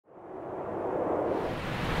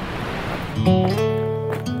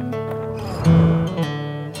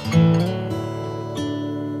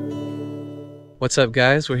What's up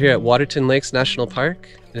guys, we're here at Waterton Lakes National Park,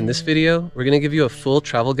 and in this video we're going to give you a full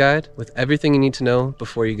travel guide with everything you need to know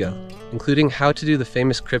before you go, including how to do the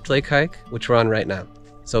famous Crypt Lake hike, which we're on right now.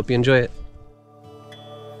 So hope you enjoy it.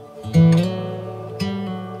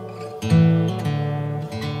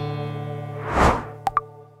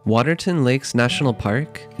 Waterton Lakes National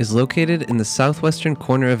Park is located in the southwestern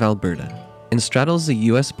corner of Alberta and straddles the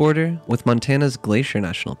US border with Montana's Glacier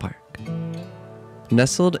National Park.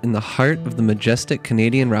 Nestled in the heart of the majestic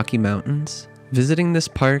Canadian Rocky Mountains, visiting this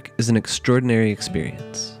park is an extraordinary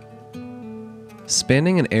experience.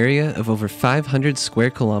 Spanning an area of over 500 square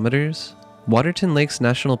kilometers, Waterton Lakes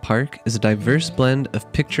National Park is a diverse blend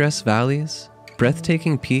of picturesque valleys,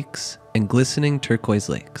 breathtaking peaks, and glistening turquoise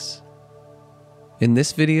lakes. In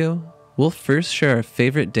this video, we'll first share our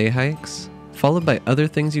favorite day hikes, followed by other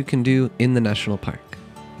things you can do in the national park.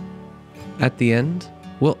 At the end,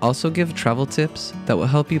 we'll also give travel tips that will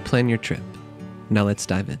help you plan your trip. Now let's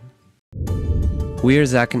dive in. We are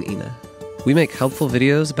Zach and Ina. We make helpful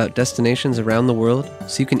videos about destinations around the world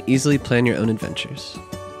so you can easily plan your own adventures.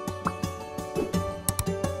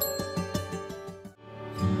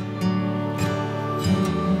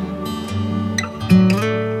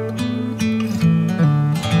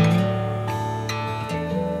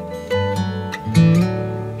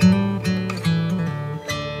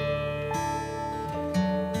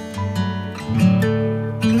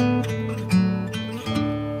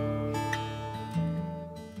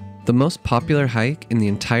 The most popular hike in the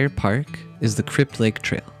entire park is the Crypt Lake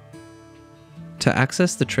Trail. To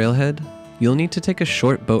access the trailhead, you'll need to take a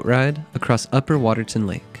short boat ride across Upper Waterton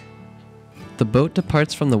Lake. The boat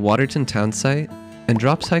departs from the Waterton town site and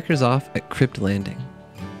drops hikers off at Crypt Landing.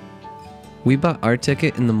 We bought our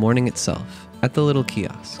ticket in the morning itself at the little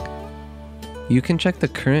kiosk. You can check the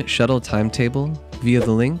current shuttle timetable via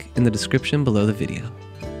the link in the description below the video.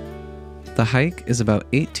 The hike is about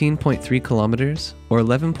 18.3 kilometers or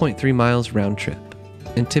 11.3 miles round trip,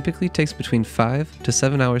 and typically takes between 5 to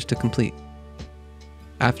 7 hours to complete.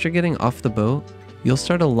 After getting off the boat, you'll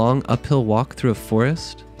start a long uphill walk through a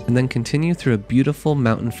forest and then continue through a beautiful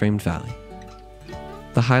mountain-framed valley.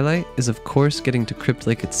 The highlight is of course getting to Crypt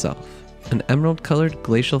Lake itself, an emerald-colored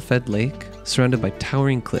glacial-fed lake surrounded by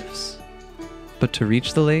towering cliffs. But to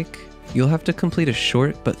reach the lake, you'll have to complete a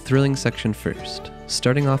short but thrilling section first,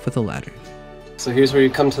 starting off with a ladder. So here's where you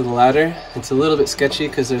come to the ladder. It's a little bit sketchy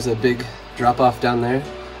because there's a big drop off down there.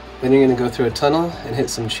 Then you're going to go through a tunnel and hit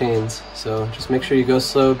some chains. So just make sure you go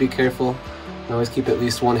slow, be careful, and always keep at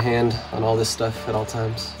least one hand on all this stuff at all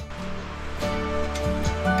times.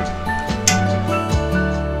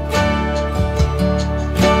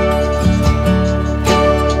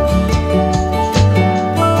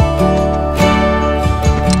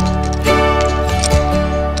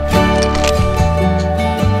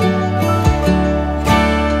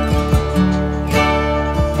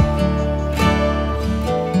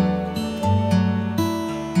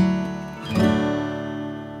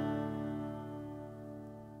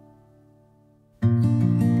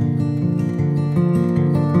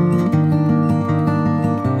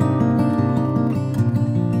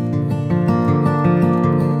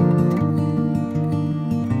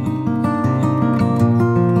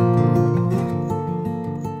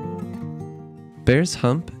 Bear's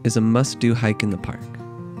Hump is a must-do hike in the park.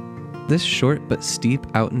 This short but steep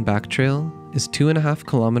out and back trail is 2.5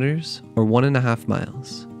 kilometers or 1.5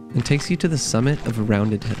 miles and takes you to the summit of a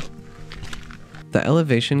rounded hill. The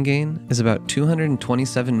elevation gain is about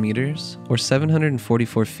 227 meters or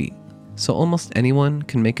 744 feet, so almost anyone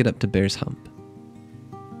can make it up to Bear's Hump.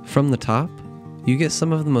 From the top, you get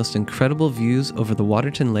some of the most incredible views over the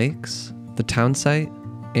Waterton Lakes, the town site,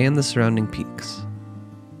 and the surrounding peaks.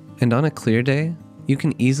 And on a clear day, you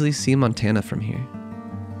can easily see Montana from here.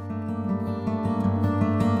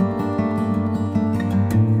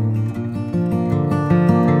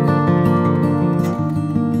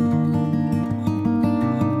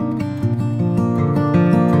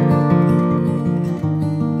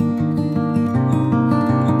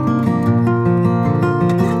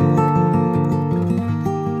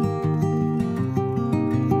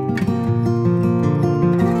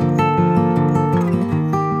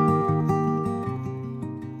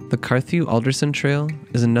 The Carthew-Alderson Trail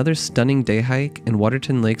is another stunning day hike in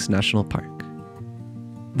Waterton Lakes National Park.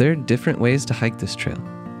 There are different ways to hike this trail,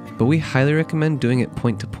 but we highly recommend doing it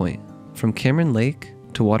point to point, from Cameron Lake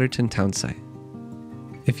to Waterton Town Site.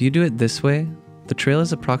 If you do it this way, the trail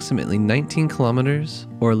is approximately 19 kilometers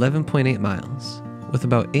or 11.8 miles, with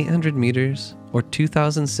about 800 meters or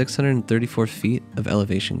 2,634 feet of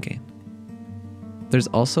elevation gain. There's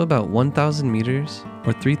also about 1,000 meters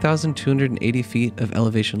or 3,280 feet of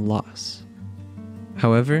elevation loss.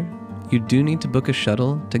 However, you do need to book a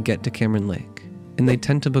shuttle to get to Cameron Lake, and they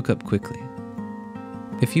tend to book up quickly.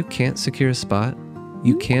 If you can't secure a spot,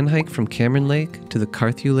 you can hike from Cameron Lake to the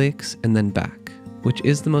Carthew Lakes and then back, which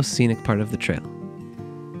is the most scenic part of the trail.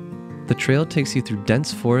 The trail takes you through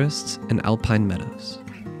dense forests and alpine meadows.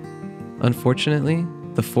 Unfortunately,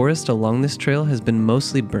 the forest along this trail has been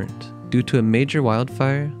mostly burnt due to a major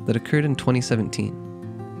wildfire that occurred in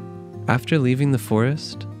 2017. After leaving the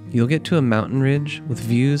forest, you'll get to a mountain ridge with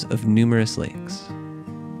views of numerous lakes.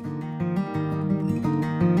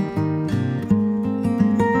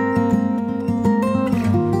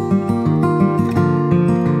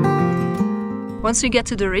 Once you get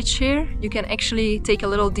to the ridge here, you can actually take a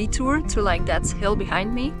little detour to like that hill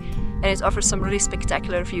behind me, and it offers some really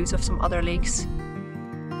spectacular views of some other lakes.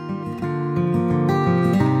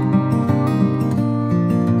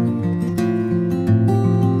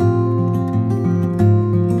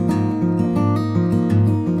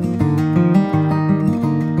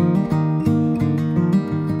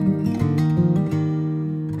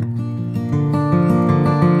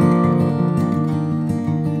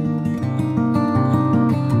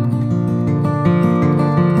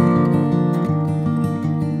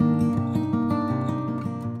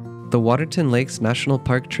 The Waterton Lakes National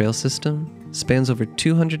Park trail system spans over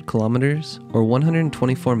 200 kilometers or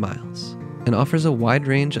 124 miles and offers a wide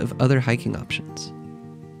range of other hiking options.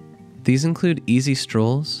 These include easy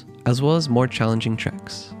strolls as well as more challenging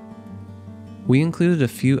treks. We included a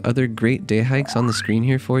few other great day hikes on the screen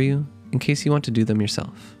here for you in case you want to do them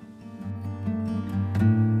yourself.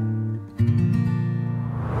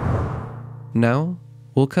 Now,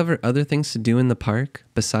 we'll cover other things to do in the park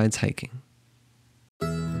besides hiking.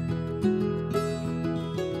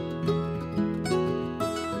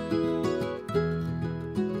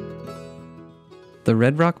 The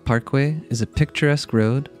Red Rock Parkway is a picturesque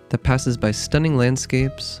road that passes by stunning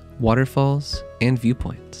landscapes, waterfalls, and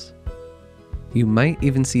viewpoints. You might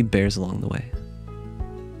even see bears along the way.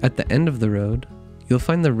 At the end of the road, you'll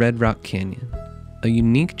find the Red Rock Canyon, a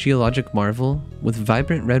unique geologic marvel with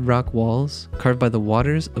vibrant red rock walls carved by the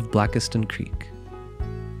waters of Blackiston Creek.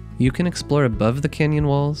 You can explore above the canyon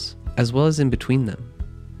walls as well as in between them.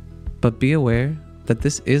 But be aware that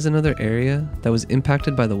this is another area that was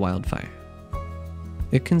impacted by the wildfire.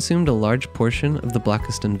 It consumed a large portion of the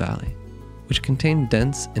Blackiston Valley, which contained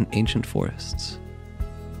dense and ancient forests.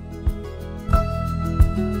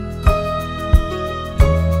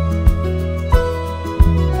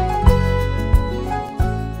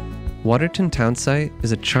 Waterton Town Site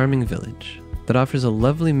is a charming village that offers a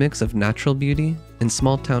lovely mix of natural beauty and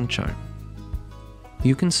small town charm.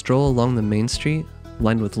 You can stroll along the main street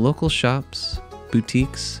lined with local shops,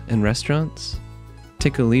 boutiques, and restaurants,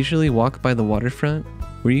 take a leisurely walk by the waterfront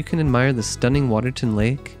where you can admire the stunning Waterton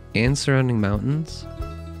Lake and surrounding mountains,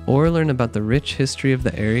 or learn about the rich history of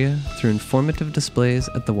the area through informative displays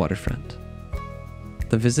at the waterfront.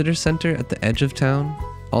 The visitor center at the edge of town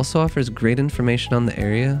also offers great information on the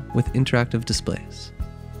area with interactive displays.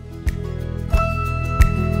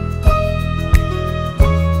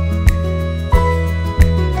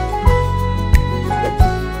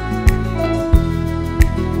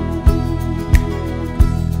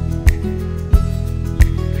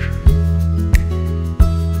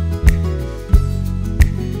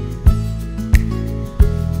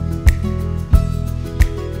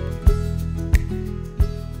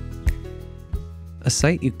 A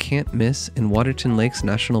site you can't miss in Waterton Lakes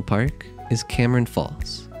National Park is Cameron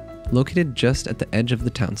Falls, located just at the edge of the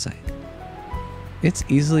town site. It's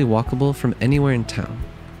easily walkable from anywhere in town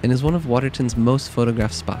and is one of Waterton's most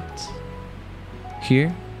photographed spots.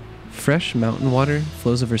 Here, fresh mountain water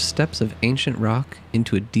flows over steps of ancient rock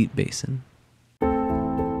into a deep basin.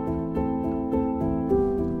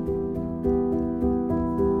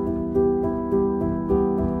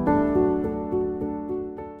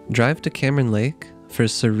 Drive to Cameron Lake for a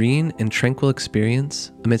serene and tranquil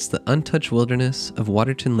experience amidst the untouched wilderness of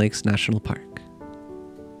Waterton Lakes National Park.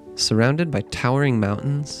 Surrounded by towering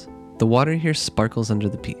mountains, the water here sparkles under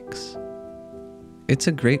the peaks. It's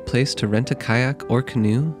a great place to rent a kayak or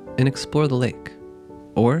canoe and explore the lake,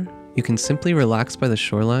 or you can simply relax by the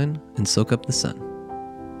shoreline and soak up the sun.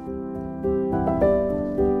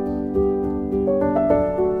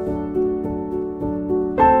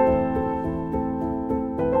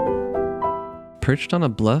 Perched on a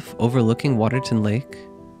bluff overlooking Waterton Lake,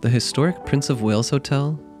 the historic Prince of Wales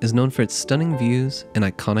Hotel is known for its stunning views and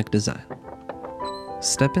iconic design.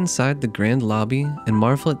 Step inside the grand lobby and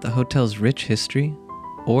marvel at the hotel's rich history,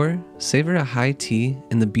 or savor a high tea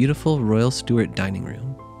in the beautiful Royal Stuart dining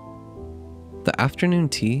room. The afternoon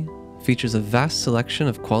tea features a vast selection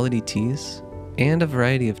of quality teas and a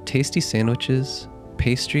variety of tasty sandwiches,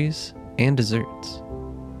 pastries, and desserts.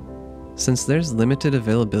 Since there's limited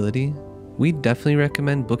availability, we definitely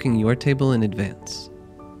recommend booking your table in advance.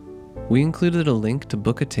 We included a link to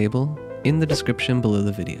book a table in the description below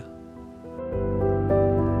the video.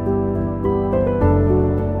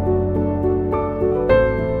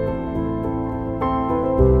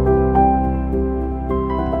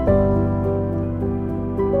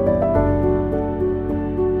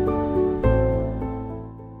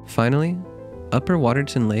 Finally, Upper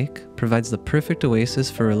Waterton Lake provides the perfect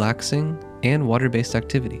oasis for relaxing and water-based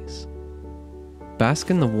activities. Bask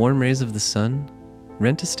in the warm rays of the sun,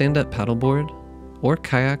 rent a stand-up paddleboard, or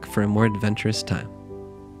kayak for a more adventurous time.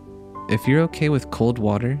 If you're okay with cold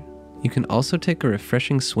water, you can also take a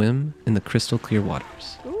refreshing swim in the crystal clear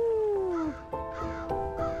waters.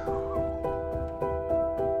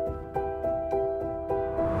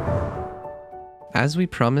 As we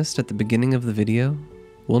promised at the beginning of the video,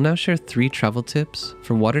 we'll now share 3 travel tips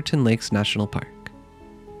for Waterton Lakes National Park.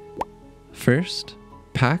 First,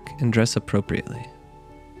 pack and dress appropriately.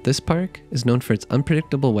 This park is known for its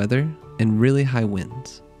unpredictable weather and really high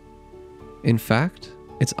winds. In fact,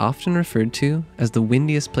 it's often referred to as the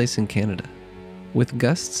windiest place in Canada, with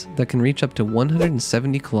gusts that can reach up to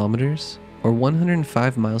 170 kilometers or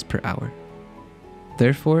 105 miles per hour.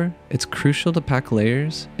 Therefore, it's crucial to pack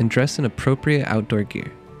layers and dress in appropriate outdoor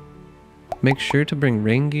gear. Make sure to bring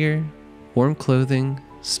rain gear, warm clothing,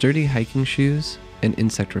 sturdy hiking shoes, and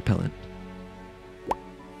insect repellent.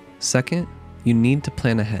 Second, you need to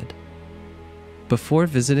plan ahead. Before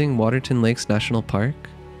visiting Waterton Lakes National Park,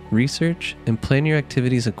 research and plan your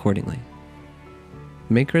activities accordingly.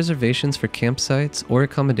 Make reservations for campsites or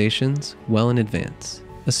accommodations well in advance,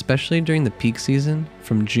 especially during the peak season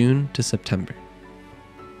from June to September.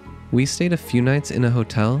 We stayed a few nights in a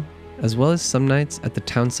hotel, as well as some nights at the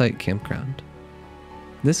townsite campground.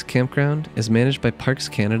 This campground is managed by Parks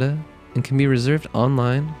Canada and can be reserved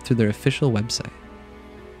online through their official website.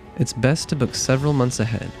 It's best to book several months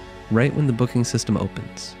ahead, right when the booking system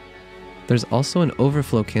opens. There's also an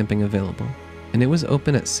overflow camping available, and it was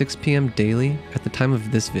open at 6 p.m. daily at the time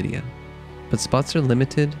of this video, but spots are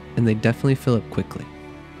limited and they definitely fill up quickly.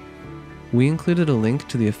 We included a link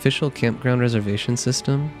to the official campground reservation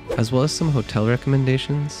system, as well as some hotel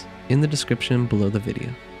recommendations, in the description below the video.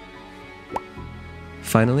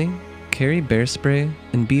 Finally, carry bear spray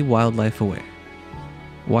and be wildlife aware.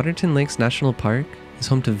 Waterton Lakes National Park is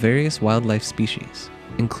home to various wildlife species,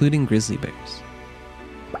 including grizzly bears.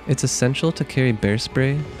 It's essential to carry bear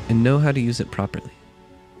spray and know how to use it properly.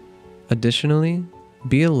 Additionally,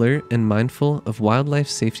 be alert and mindful of wildlife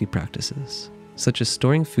safety practices, such as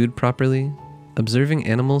storing food properly, observing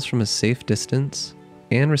animals from a safe distance,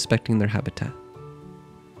 and respecting their habitat.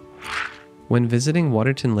 When visiting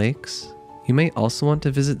Waterton Lakes, you may also want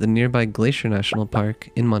to visit the nearby Glacier National Park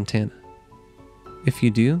in Montana. If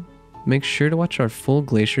you do, make sure to watch our full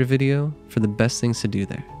Glacier video for the best things to do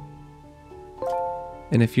there.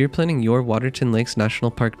 And if you're planning your Waterton Lakes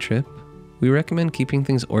National Park trip, we recommend keeping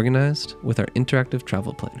things organized with our interactive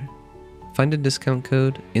travel planner. Find a discount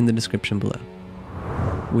code in the description below.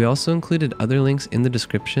 We also included other links in the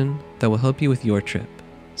description that will help you with your trip,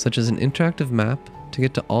 such as an interactive map to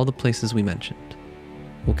get to all the places we mentioned.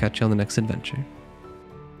 We'll catch you on the next adventure.